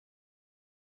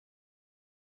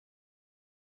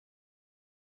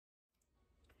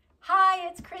Hi,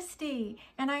 it's Christy,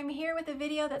 and I'm here with a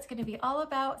video that's going to be all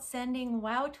about sending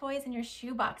wow toys in your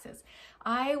shoe boxes.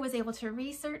 I was able to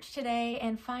research today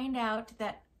and find out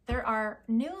that there are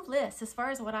new lists, as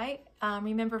far as what I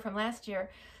remember from last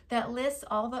year, that lists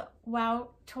all the wow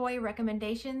toy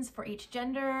recommendations for each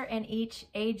gender and each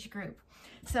age group.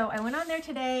 So I went on there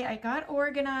today, I got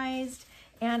organized,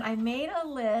 and I made a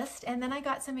list, and then I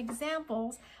got some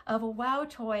examples of wow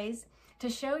toys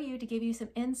to show you, to give you some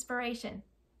inspiration.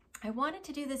 I wanted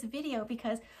to do this video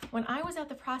because when I was at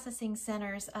the processing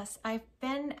centers, I've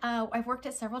worked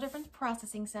at several different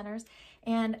processing centers,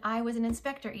 and I was an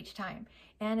inspector each time.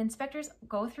 And inspectors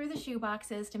go through the shoe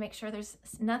boxes to make sure there's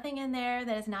nothing in there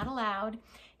that is not allowed.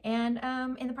 And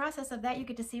in the process of that, you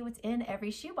get to see what's in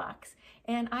every shoe box.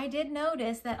 And I did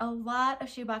notice that a lot of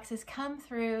shoe boxes come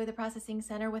through the processing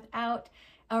center without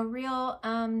a real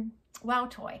wow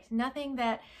toy. Nothing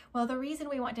that, well, the reason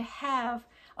we want to have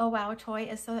a wow toy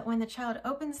is so that when the child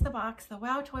opens the box, the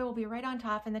wow toy will be right on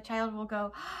top and the child will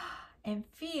go and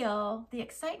feel the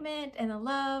excitement and the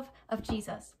love of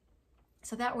Jesus.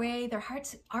 So that way their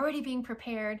heart's already being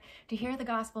prepared to hear the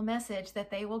gospel message that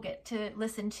they will get to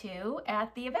listen to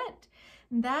at the event.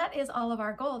 That is all of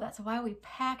our goal. That's why we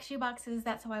pack shoe boxes.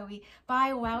 That's why we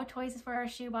buy wow toys for our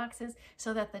shoe boxes,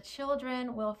 so that the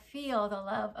children will feel the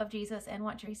love of Jesus and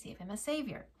want to receive him as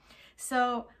Savior.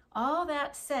 So all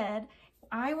that said,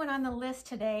 I went on the list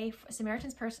today,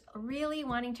 Samaritan's Purse, really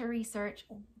wanting to research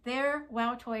their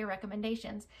wow toy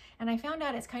recommendations. And I found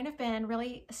out it's kind of been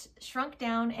really shrunk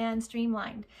down and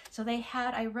streamlined. So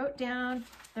I wrote down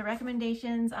the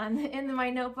recommendations in my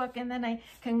notebook, and then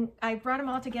I brought them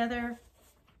all together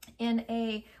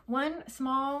in one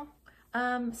small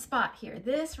spot here.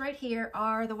 This right here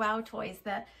are the wow toys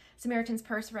that Samaritan's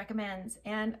Purse recommends.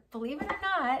 And believe it or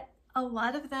not, a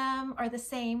lot of them are the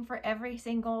same for every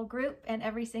single group and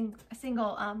every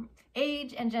single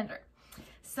age and gender.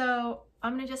 So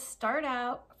I'm going to just start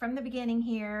out from the beginning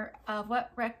here of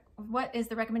what is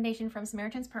the recommendation from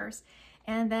Samaritan's Purse,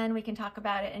 and then we can talk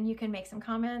about it, and you can make some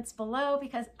comments below,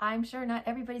 because I'm sure not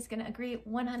everybody's going to agree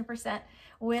 100%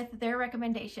 with their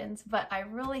recommendations, but I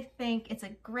really think it's a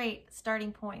great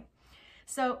starting point.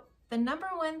 So the number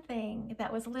one thing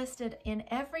that was listed in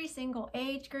every single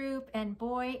age group and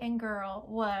boy and girl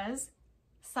was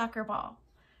soccer ball.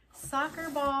 Soccer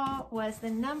ball was the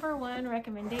number one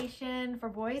recommendation for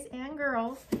boys and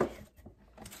girls.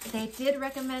 They did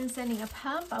recommend sending a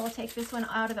pump. I will take this one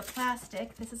out of the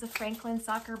plastic. This is a Franklin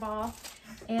soccer ball.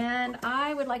 And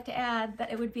I would like to add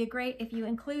that it would be great if you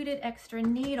included extra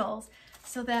needles,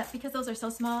 so that, because those are so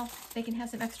small, they can have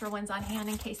some extra ones on hand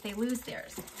in case they lose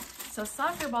theirs. So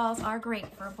soccer balls are great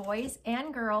for boys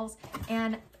and girls,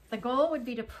 and the goal would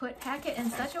be to pack it in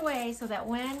such a way so that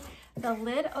when the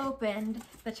lid opened,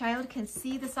 the child can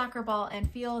see the soccer ball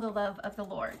and feel the love of the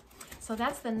Lord. So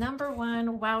that's the number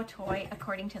one wow toy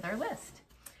according to their list.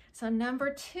 So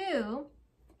number two,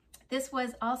 this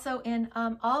was also in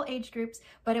all age groups,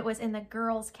 but it was in the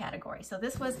girls category. So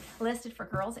this was listed for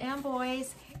girls and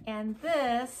boys, and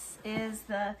this is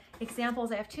the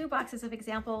examples. I have two boxes of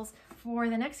examples for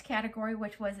the next category,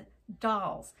 which was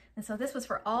dolls. And so this was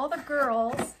for all the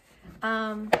girls.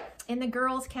 In the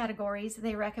girls categories,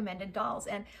 they recommended dolls.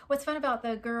 And what's fun about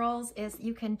the girls is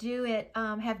you can do it,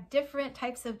 have different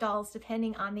types of dolls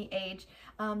depending on the age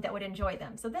that would enjoy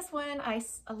them. So this one, I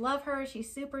love her.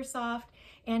 She's super soft,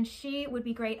 and she would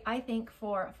be great, I think,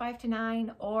 for 5 to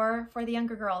 9, or for the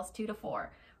younger girls, 2 to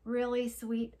 4. Really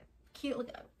sweet, cute. Look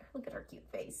at her cute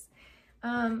face.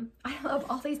 I love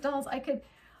all these dolls. I could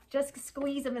just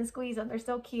squeeze them and squeeze them. They're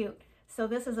so cute. So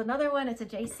this is another one. It's a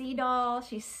JC doll.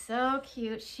 She's so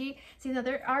cute. Now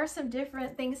there are some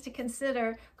different things to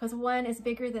consider, because one is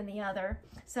bigger than the other.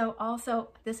 So also,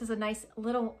 this is a nice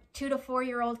little 2 to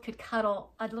 4-year-old could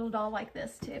cuddle a little doll like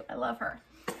this too. I love her.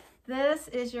 This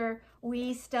is your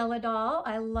wee Stella doll.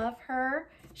 I love her.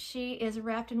 She is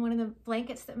wrapped in one of the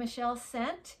blankets that Michelle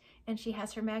sent, and she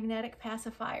has her magnetic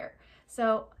pacifier.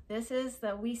 So this is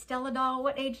the wee Stella doll.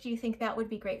 What age do you think that would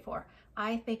be great for?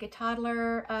 I think a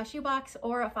toddler shoebox,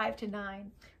 or a 5 to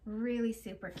 9. Really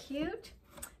super cute.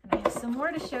 And I have some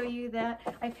more to show you that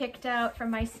I picked out from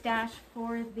my stash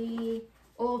for the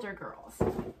older girls.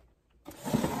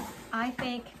 I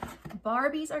think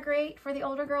Barbies are great for the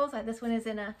older girls. This one is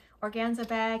in a organza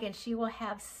bag, and she will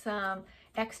have some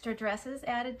extra dresses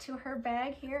added to her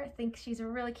bag here. I think she's a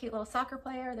really cute little soccer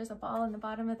player. There's a ball in the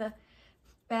bottom of the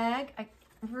bag. I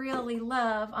really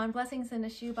love, on Blessings in a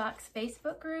Shoebox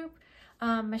Facebook group,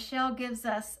 Michelle gives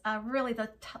us really the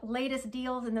latest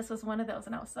deals, and this was one of those,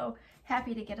 and I was so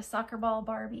happy to get a soccer ball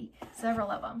Barbie,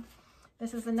 several of them.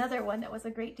 This is another one that was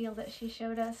a great deal that she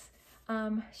showed us.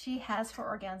 She has her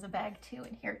organza bag too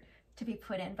in here to be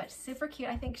put in, but super cute.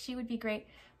 I think she would be great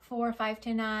for 5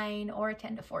 to 9 or a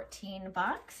 10 to 14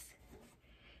 box.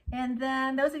 And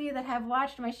then those of you that have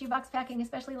watched my shoebox packing,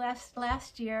 especially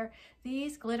last year,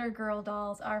 these glitter girl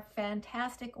dolls are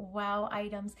fantastic wow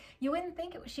items. You wouldn't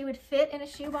think she would fit in a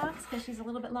shoebox because she's a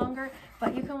little bit longer,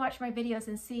 but you can watch my videos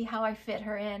and see how I fit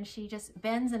her in. She just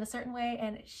bends in a certain way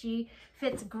and she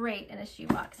fits great in a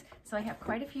shoebox. So I have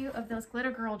quite a few of those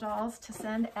glitter girl dolls to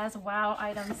send as wow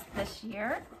items this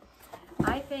year.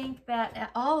 I think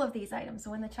that all of these items,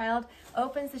 when the child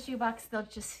opens the shoebox, they'll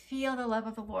just feel the love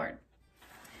of the Lord.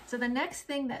 So the next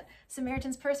thing that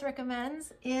Samaritan's Purse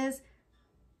recommends is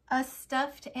a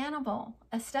stuffed animal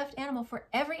for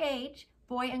every age,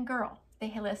 boy and girl.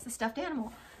 They list the stuffed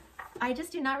animal. I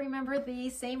just do not remember the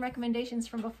same recommendations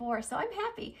from before, so I'm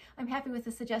happy. I'm happy with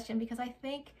the suggestion because I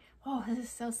think, oh, this is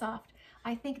so soft.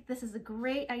 I think this is a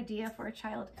great idea for a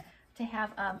child to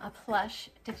have a plush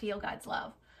to feel God's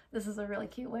love. This is a really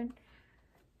cute one.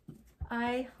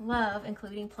 I love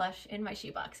including plush in my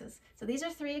shoe boxes. So these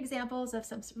are 3 examples of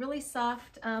some really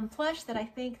soft plush that I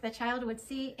think the child would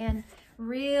see and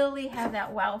really have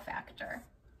that wow factor.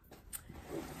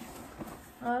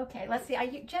 Okay, let's see.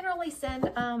 I generally send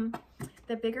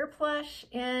the bigger plush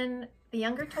in the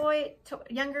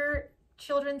younger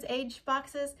children's age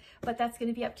boxes, but that's going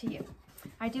to be up to you.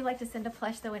 I do like to send a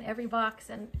plush though in every box,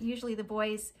 and usually the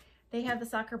boys, they have the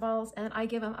soccer balls, and I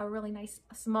give them a really nice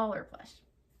smaller plush.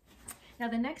 Now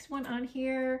the next one on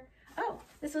here, oh,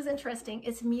 this was interesting.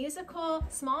 It's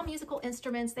small musical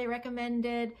instruments. They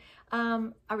recommended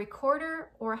a recorder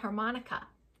or a harmonica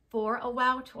for a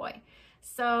wow toy.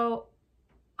 So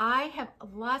I have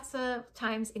lots of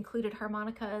times included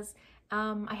harmonicas.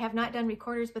 I have not done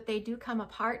recorders, but they do come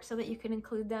apart so that you can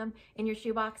include them in your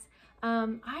shoebox.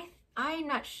 I'm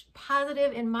not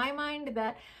positive in my mind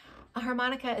that a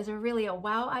harmonica is really a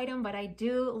wow item, but I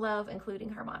do love including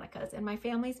harmonicas, and my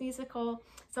family's musical,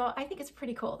 so I think it's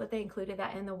pretty cool that they included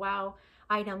that in the wow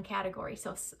item category.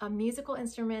 So a musical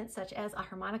instrument such as a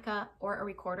harmonica or a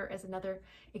recorder is another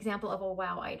example of a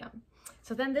wow item.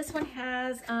 So then this one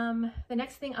has the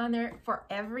next thing on there for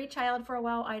every child for a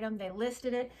wow item. They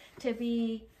listed it to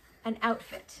be an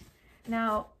outfit.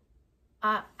 Now,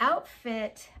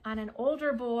 outfit on an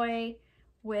older boy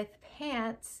with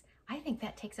pants, I think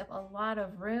that takes up a lot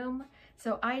of room.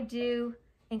 So I do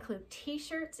include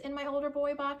t-shirts in my older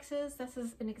boy boxes. This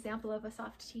is an example of a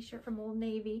soft t-shirt from Old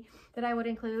Navy that I would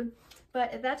include,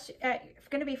 but that's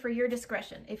going to be for your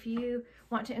discretion. If you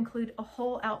want to include a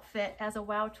whole outfit as a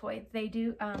wow toy, they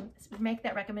do make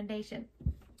that recommendation.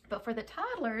 But for the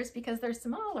toddlers, because they're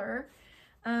smaller,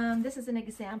 this is an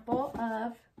example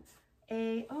of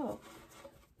a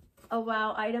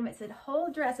wow item. It said whole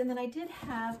dress, and then I did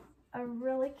have a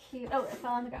really cute, oh, it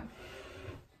fell on the ground,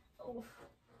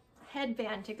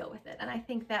 headband to go with it. And I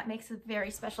think that makes a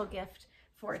very special gift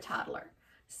for a toddler.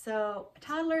 So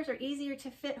toddlers are easier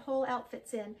to fit whole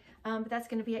outfits in, but that's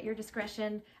going to be at your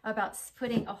discretion about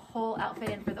putting a whole outfit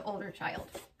in for the older child.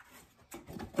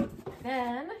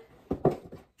 Then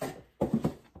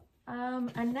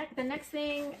the next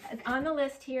thing on the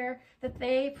list here that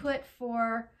they put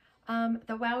for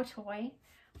the wow toy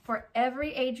for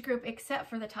every age group except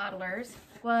for the toddlers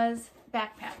was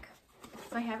backpack.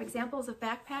 So I have examples of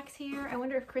backpacks here. I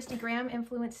wonder if Christy Graham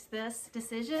influenced this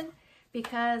decision,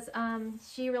 because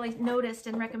she really noticed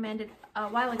and recommended a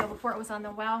while ago, before it was on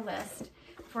the wow list,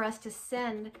 for us to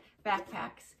send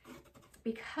backpacks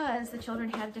because the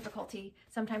children had difficulty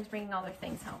sometimes bringing all their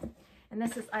things home. And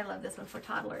this is, I love this one for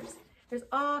toddlers. There's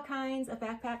all kinds of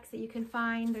backpacks that you can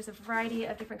find. There's a variety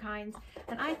of different kinds.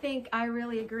 And I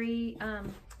really agree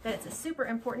that it's a super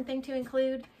important thing to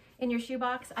include in your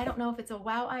shoebox. I don't know if it's a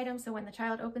wow item, so when the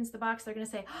child opens the box, they're gonna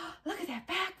say, oh, look at that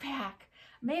backpack.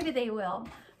 Maybe they will,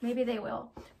 maybe they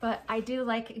will. But I do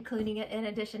like including it in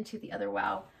addition to the other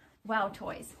wow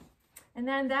toys. And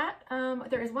then that,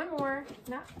 there is one more,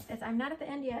 I'm not at the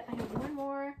end yet, I have one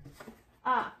more.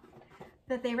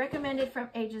 That they recommended from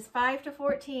ages 5 to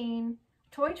 14,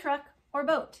 toy truck or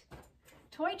boat.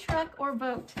 Toy truck or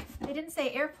boat. They didn't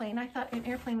say airplane. I thought an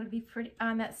airplane would be pretty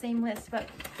on that same list, but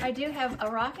I do have a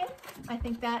rocket. I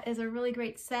think that is a really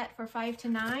great set for 5 to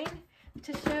 9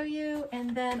 to show you.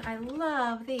 And then I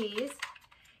love these.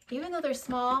 Even though they're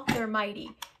small, they're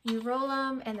mighty. You roll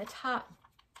them and the top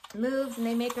moves and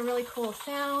they make a really cool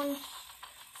sound.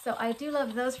 So I do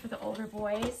love those for the older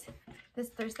boys.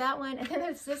 There's that one, and then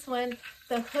there's this one,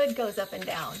 the hood goes up and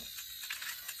down.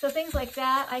 So things like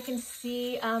that, I can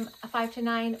see a 5 to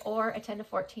 9 or a 10 to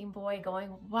 14 boy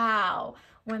going, wow,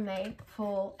 when they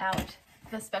pull out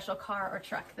the special car or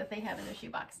truck that they have in their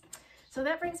shoebox. So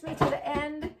that brings me to the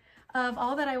end of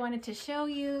all that I wanted to show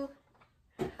you.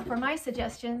 For my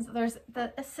suggestions,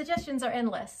 the suggestions are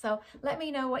endless. So let me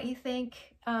know what you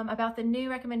think about the new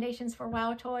recommendations for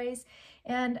WOW toys.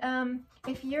 And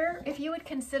if you would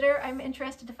consider, I'm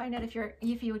interested to find out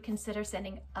if you would consider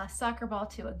sending a soccer ball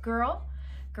to a girl.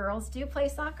 Girls do play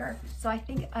soccer, so I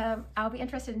think I'll be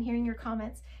interested in hearing your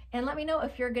comments. And let me know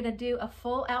if you're gonna do a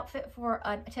full outfit for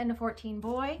a 10 to 14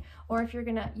 boy, or if you're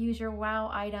gonna use your WOW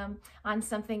item on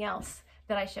something else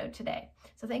that I showed today.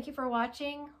 So thank you for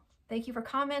watching. Thank you for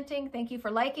commenting. Thank you for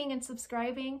liking and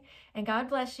subscribing. And God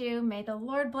bless you. May the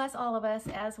Lord bless all of us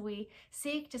as we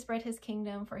seek to spread his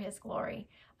kingdom for his glory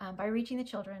by reaching the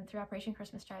children through Operation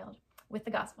Christmas Child with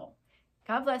the gospel.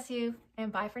 God bless you,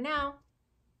 and bye for now.